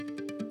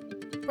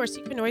of course,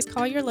 you can always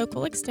call your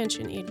local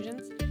extension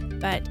agents.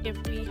 But if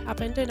we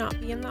happen to not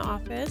be in the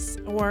office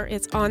or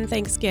it's on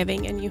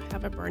Thanksgiving and you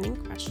have a burning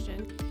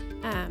question,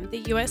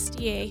 the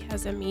USDA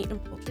has a meat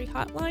and poultry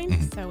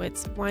hotline. So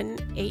it's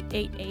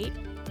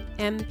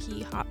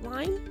 1-888-MP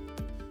hotline.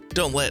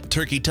 Don't let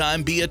turkey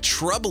time be a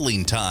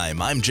troubling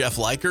time. I'm Jeff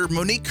Leiker.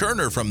 Monique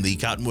Kerner from the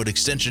Cottonwood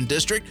Extension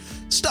District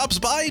stops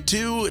by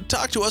to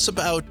talk to us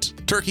about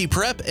turkey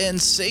prep and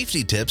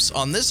safety tips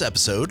on this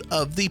episode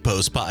of the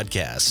Post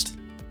Podcast.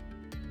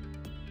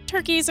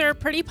 Turkeys are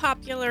pretty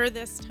popular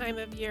this time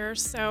of year,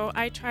 so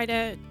I try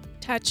to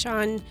touch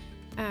on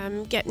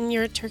getting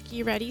your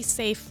turkey ready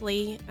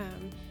safely.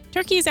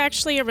 Turkey is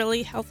actually a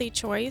really healthy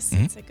choice.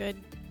 It's a good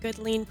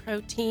lean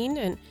protein,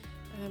 and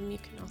you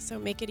can also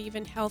make it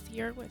even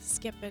healthier with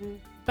skipping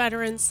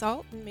butter and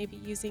salt and maybe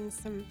using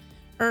some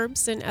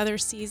herbs and other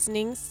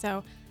seasonings.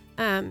 So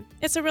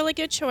it's a really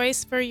good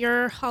choice for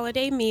your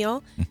holiday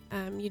meal.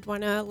 You'd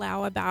want to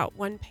allow about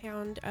 1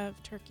 pound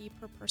of turkey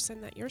per person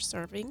that you're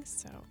serving.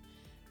 So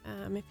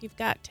if you've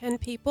got 10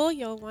 people,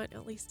 you'll want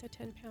at least a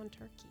 10-pound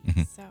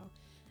turkey. So,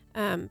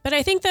 but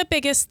I think the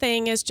biggest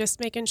thing is just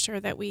making sure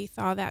that we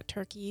thaw that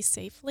turkey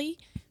safely.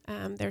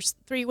 There's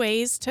 3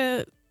 ways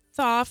to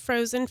thaw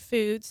frozen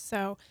foods,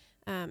 so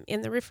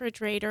in the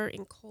refrigerator,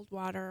 in cold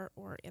water,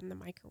 or in the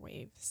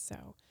microwave.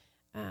 So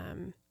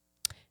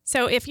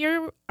if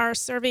you are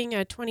serving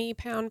a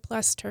 20-pound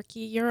plus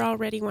turkey, you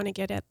already want to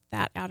get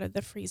that out of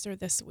the freezer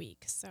this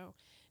week. So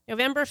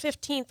November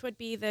 15th would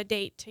be the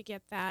date to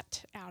get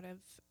that out of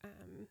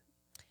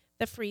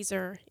the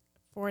freezer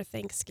for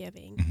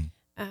Thanksgiving.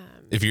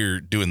 If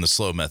you're doing the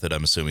slow method,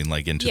 I'm assuming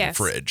like into the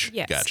fridge.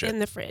 Yes, Gotcha. In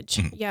the fridge.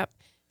 Yep.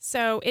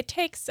 So it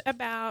takes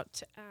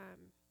about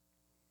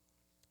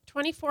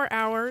 24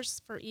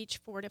 hours for each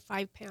 4 to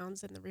 5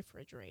 pounds in the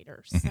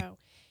refrigerator. So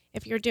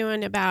if you're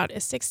doing about a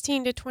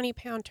 16 to 20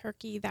 pound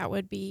turkey, that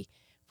would be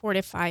 4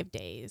 to 5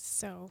 days.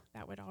 So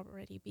that would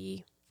already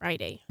be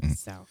Friday.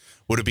 So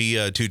would it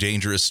be too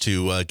dangerous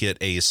to get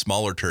a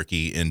smaller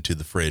turkey into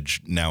the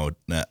fridge now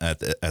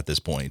at this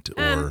point,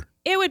 or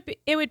it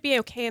would be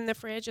okay in the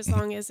fridge as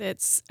long as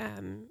it's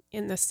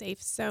in the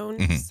safe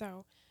zone.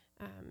 So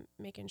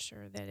making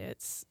sure that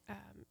it's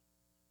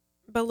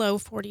below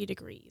 40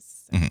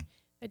 degrees. So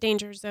the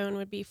danger zone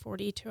would be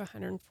 40 to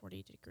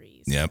 140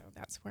 degrees. Yep. So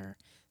that's where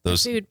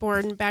those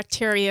foodborne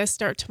bacteria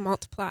start to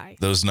multiply.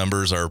 Those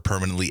numbers are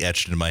permanently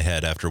etched in my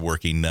head after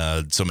working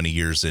so many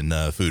years in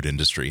food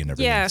industry and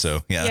everything. Yes.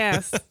 So, yeah.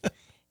 Yes.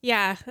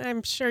 Yeah,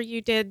 I'm sure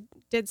you did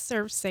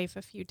serve safe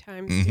a few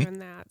times doing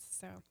that.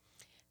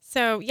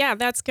 So yeah,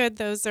 that's good.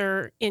 Those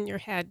are in your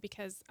head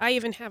because I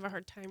even have a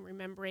hard time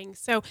remembering.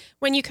 So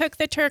when you cook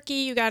the turkey,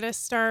 you got to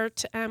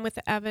start with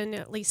the oven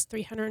at least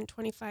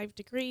 325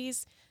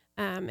 degrees.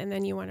 And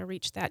then you want to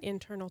reach that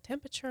internal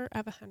temperature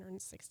of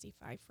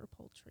 165 for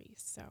poultry.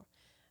 So,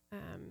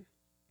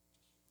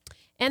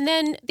 and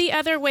then the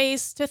other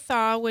ways to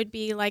thaw would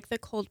be like the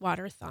cold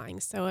water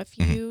thawing. So if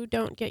you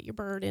don't get your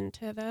bird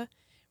into the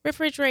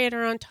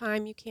refrigerator on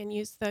time, you can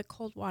use the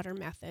cold water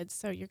method.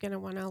 So you're going to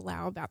want to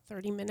allow about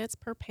 30 minutes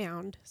per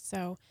pound.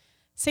 So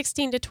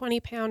 16 to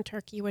 20 pound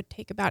turkey would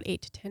take about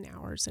 8 to 10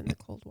 hours in the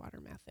cold water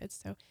method.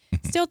 So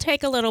still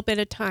take a little bit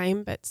of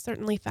time, but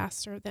certainly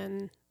faster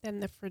than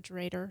the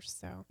refrigerator.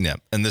 So yeah,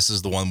 and this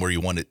is the one where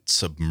you want it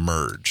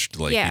submerged,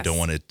 like you don't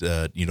want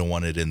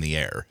it in the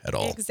air at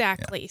all.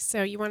 Exactly. Yeah.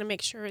 So you want to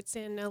make sure it's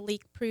in a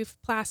leak-proof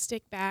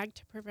plastic bag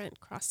to prevent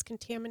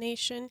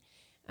cross-contamination,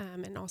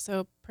 and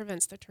also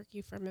prevents the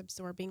turkey from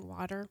absorbing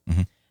water.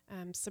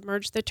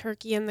 Submerge the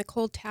turkey in the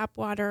cold tap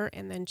water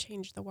and then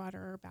change the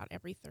water about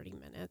every 30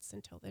 minutes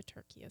until the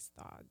turkey is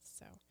thawed.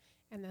 So,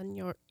 and then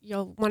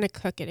you'll want to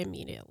cook it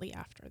immediately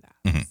after that.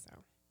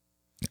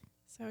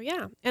 So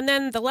yeah. And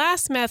then the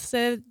last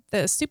method,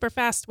 the super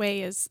fast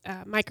way, is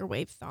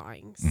microwave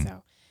thawing.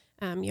 So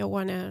you'll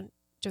want to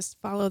just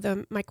follow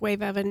the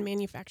microwave oven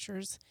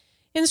manufacturer's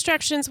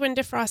instructions when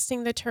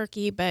defrosting the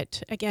turkey,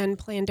 but again,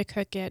 plan to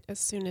cook it as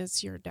soon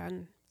as you're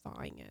done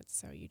thawing it.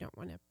 So you don't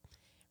want to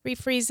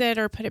refreeze it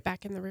or put it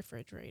back in the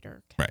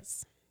refrigerator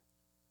because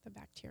the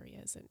bacteria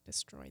isn't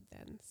destroyed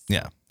then. So.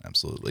 Yeah,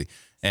 absolutely.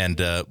 And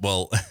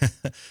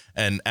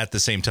and at the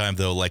same time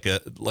though,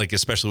 like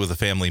especially with a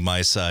family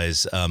my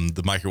size,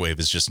 the microwave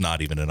is just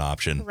not even an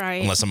option,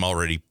 right? Unless I'm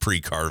already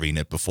pre-carving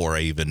it before I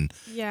even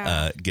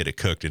get it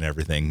cooked and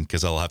everything,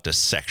 because I'll have to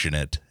section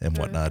it and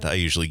whatnot. I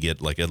usually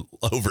get like an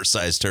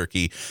oversized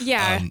turkey.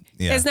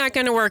 It's not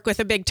going to work with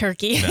a big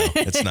turkey. No,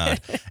 it's not.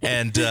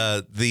 And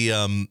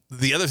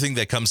the other thing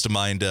that comes to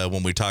mind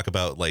when we talk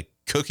about like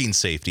cooking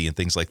safety and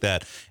things like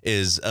that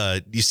is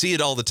you see it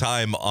all the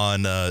time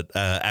on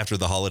after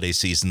the holiday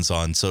seasons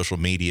on social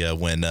media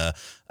when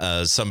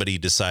somebody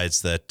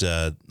decides that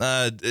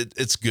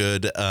it's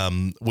good,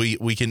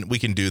 we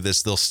can do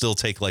this. They'll still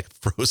take like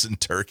frozen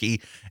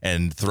turkey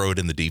and throw it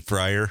in the deep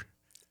fryer.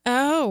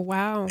 Oh Oh,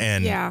 wow.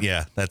 And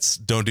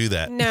don't do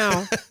that.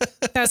 No,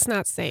 that's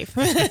not safe.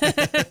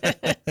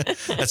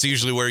 That's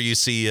usually where you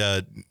see,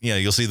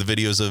 you'll see the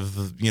videos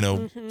of,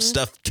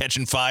 stuff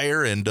catching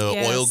fire and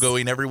oil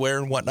going everywhere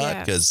and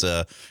whatnot. Because,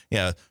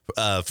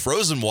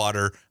 frozen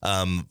water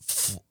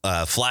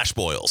flash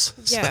boils.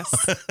 Yes.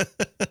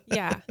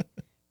 Yeah.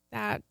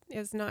 That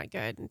is not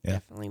good.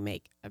 Definitely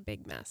make a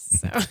big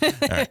mess. So, all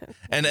right.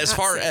 And as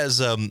far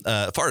as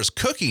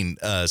cooking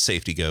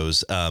safety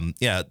goes,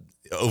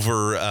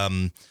 over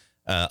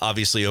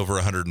obviously over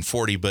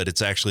 140, but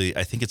it's actually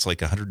I think it's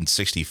like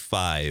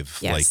 165.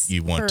 Yes, like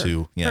you want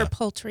for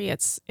poultry,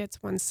 it's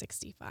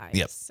 165.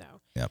 Yep. So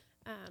yep.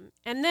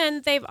 And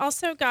then they've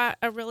also got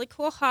a really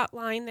cool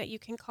hotline that you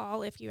can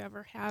call if you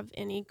ever have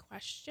any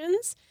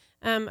questions.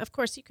 Of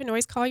course, you can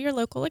always call your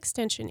local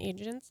extension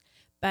agents.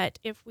 But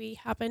if we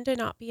happen to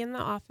not be in the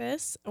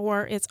office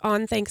or it's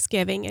on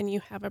Thanksgiving and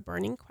you have a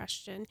burning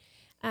question,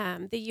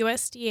 the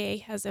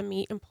USDA has a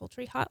meat and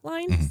poultry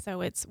hotline. Mm-hmm. So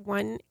it's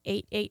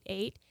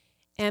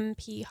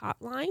 1-888-MP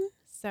hotline.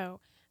 So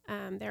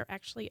they're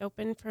actually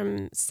open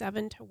from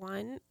 7 to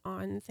 1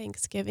 on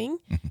Thanksgiving.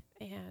 Mm-hmm.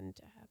 And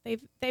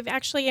they've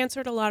actually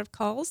answered a lot of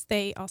calls.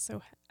 They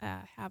also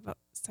have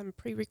some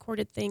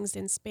pre-recorded things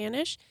in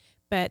Spanish,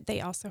 but they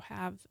also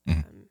have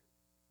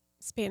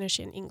Spanish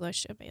and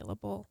English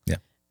available. Yeah.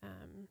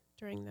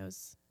 During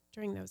those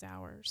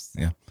hours.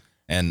 Yeah.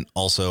 And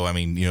also, I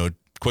mean,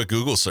 quick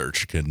Google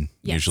search can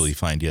usually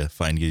find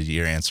you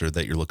your answer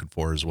that you're looking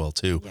for as well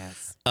too.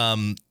 Yes.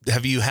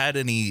 Have you had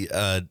any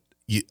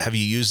have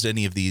you used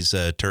any of these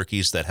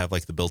turkeys that have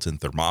like the built-in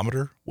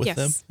thermometer with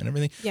them and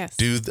everything? Yes.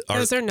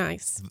 Those are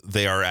nice.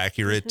 They are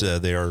accurate.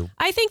 Mm-hmm.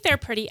 I think they're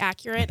pretty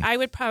accurate. Mm-hmm. I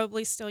would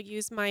probably still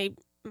use my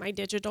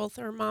digital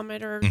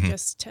thermometer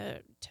just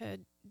to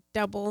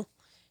double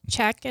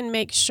check and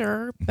make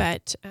sure,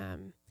 but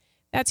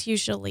that's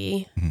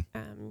usually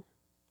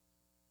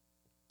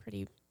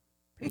pretty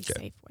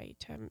safe way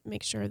to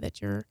make sure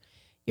that your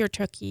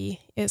turkey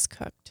is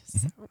cooked.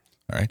 So.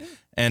 All right.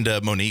 And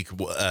Monique,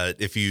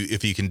 if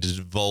you can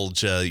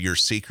divulge your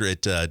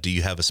secret, do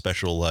you have a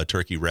special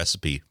turkey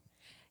recipe?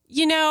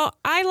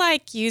 I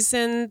like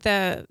using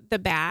the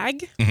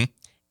bag. Mm-hmm.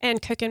 And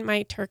cooking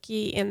my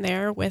turkey in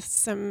there with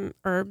some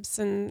herbs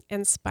and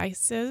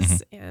spices.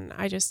 Mm-hmm. And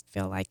I just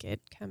feel like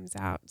it comes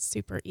out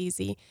super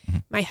easy. Mm-hmm.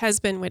 My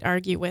husband would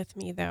argue with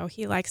me, though.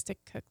 He likes to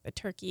cook the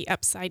turkey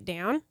upside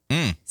down.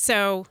 Mm.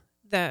 So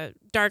the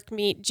dark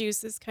meat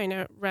juices kind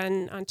of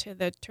run onto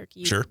the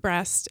turkey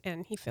breast.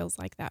 And he feels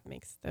like that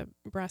makes the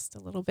breast a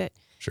little bit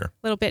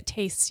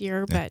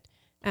tastier. Yeah.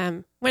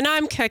 But when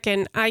I'm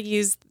cooking, I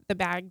use the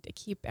bag to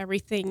keep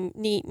everything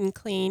neat and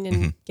clean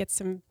and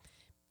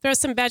throw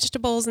some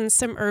vegetables and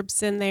some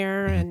herbs in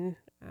there, and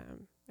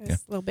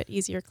it's a little bit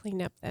easier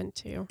cleanup then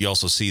too. You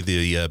also see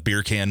the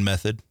beer can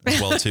method as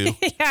well too.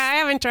 Yeah, I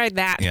haven't tried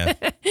that.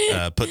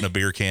 Yeah, putting a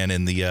beer can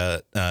in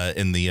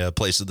the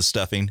place of the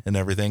stuffing and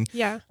everything.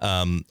 Yeah,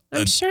 I'm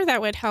sure that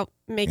would help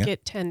make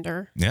it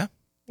tender. Yeah,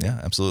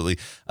 absolutely.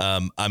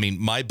 I mean,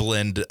 my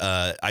blend,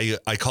 I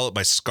call it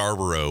my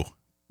Scarborough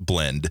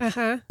blend.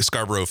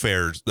 Scarborough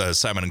Fair,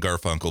 Simon and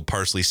Garfunkel,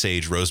 parsley,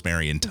 sage,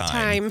 rosemary, and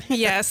thyme.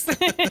 Yes.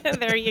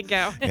 There you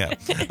go. Yeah.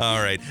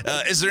 All right.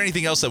 Is there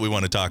anything else that we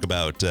want to talk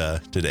about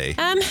today?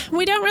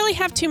 We don't really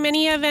have too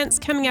many events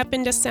coming up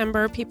in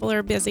December. People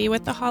are busy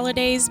with the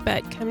holidays,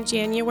 but come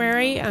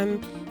January,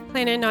 I'm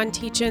planning on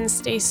teaching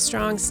Stay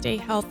Strong, Stay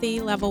Healthy,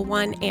 Level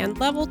 1 and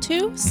Level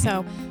 2.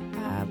 So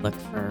look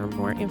for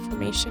more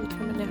information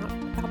coming out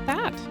about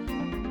that.